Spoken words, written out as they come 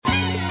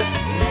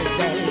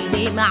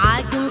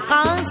معاك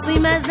القاسي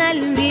ما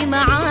زالني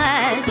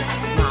معاك،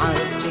 ما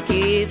عرفتش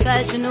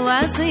كيفاش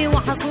نواسي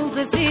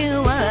وحصلت في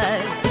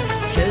هواك،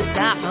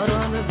 حتى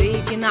حرم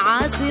بيك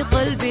نعاسي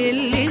قلبي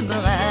اللي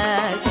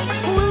بغاك،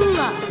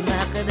 والله ما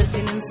قدرت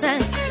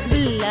ننساك،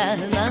 بالله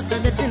ما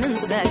قدرت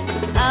ننساك،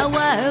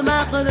 اواه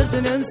ما قدرت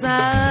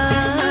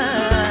ننساك.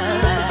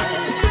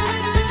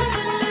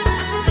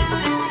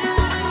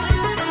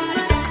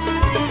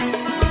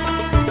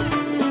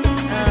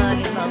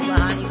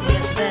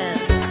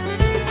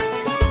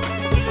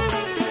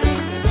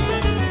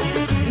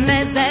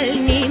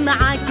 مازالني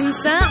معاك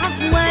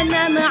نساعف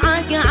وانا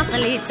معاك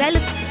عقلي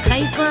تلف،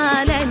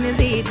 خايفة لا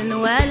نزيد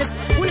نوالف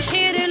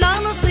ونحير لا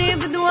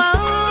نصيب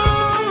دوام.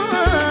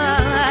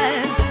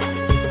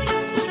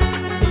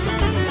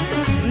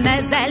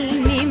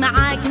 مازالني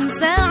معاك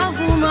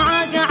نساعف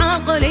ومعاك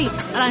عقلي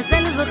راه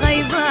تلف،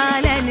 خايفة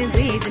لا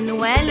نزيد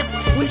نوالف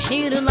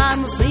ونحير لا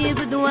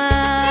نصيب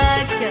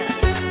دواك.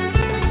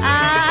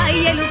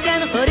 يا لو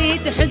كان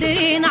قريت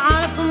حدري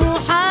نعرف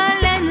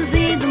محال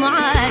نزيد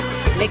معاك،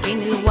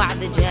 لكن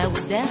الوعد جا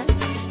وداك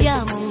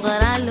يا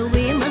منظر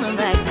لوين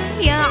نرماك،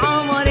 يا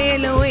عمري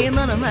لوين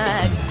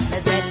نرماك.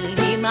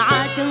 مازالني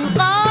معاك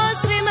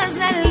نقاسي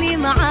مازالني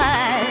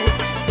معاك،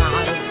 ما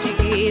عرفتش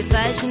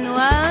كيفاش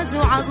نواز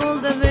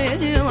وعزلت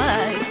في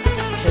هواك،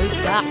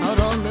 حتى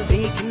حرم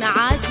بيك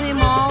نعاسي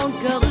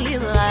مونك غلي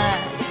ضغاك،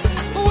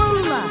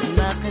 والله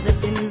ما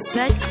قدرت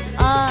ننساك،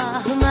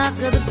 ما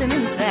قدرت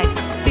ننساك،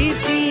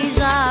 في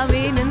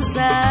جامي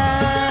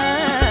ننساك.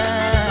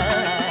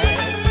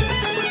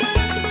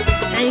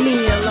 عيني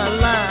يلا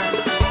الله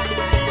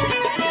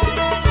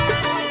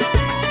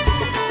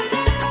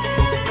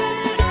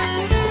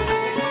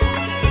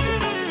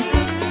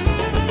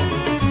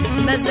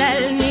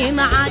مازالني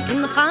معاك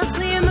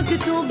نقاسي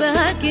مكتوب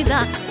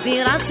هكذا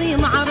في راسي،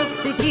 ما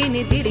عرفت كي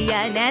ندير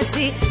يا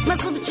ناسي، ما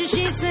صبتش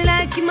شي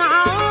سلاك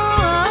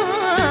معاك،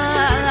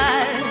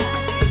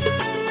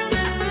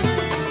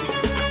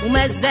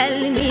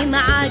 ومازالني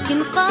معاك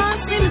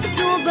نقاسي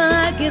مكتوب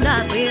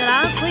هكذا في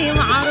راسي،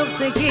 ما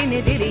عرفت كي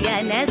ندير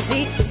يا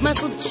ناسي، ما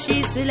صبتش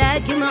شي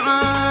سلاك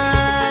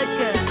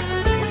معاك.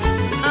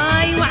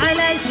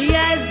 وعلاش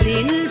يا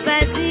زين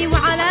الفاسي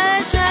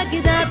وعلاش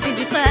هكذا في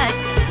جفاك،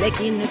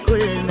 لكن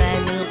كل ما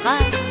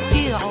نلقاك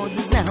يعود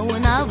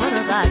زهونا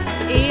برضاك،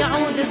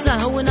 يعود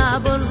زهونا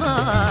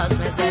برضاك.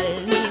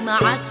 مازالني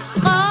معاك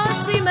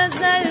قاسي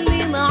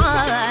مازالني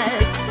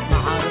معاك، ما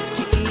عرفتش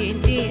كي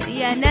ندير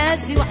يا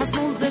ناسي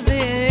وحصلت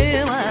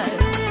في هواك،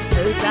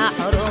 حتى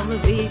حرم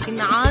بيك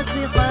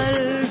نعاسي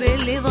قلبي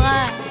اللي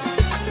بغاك،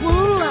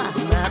 والله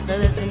ما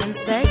قدرت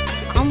ننساك،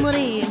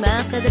 عمري ما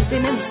قدرت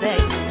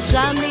ننساك،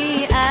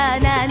 جامي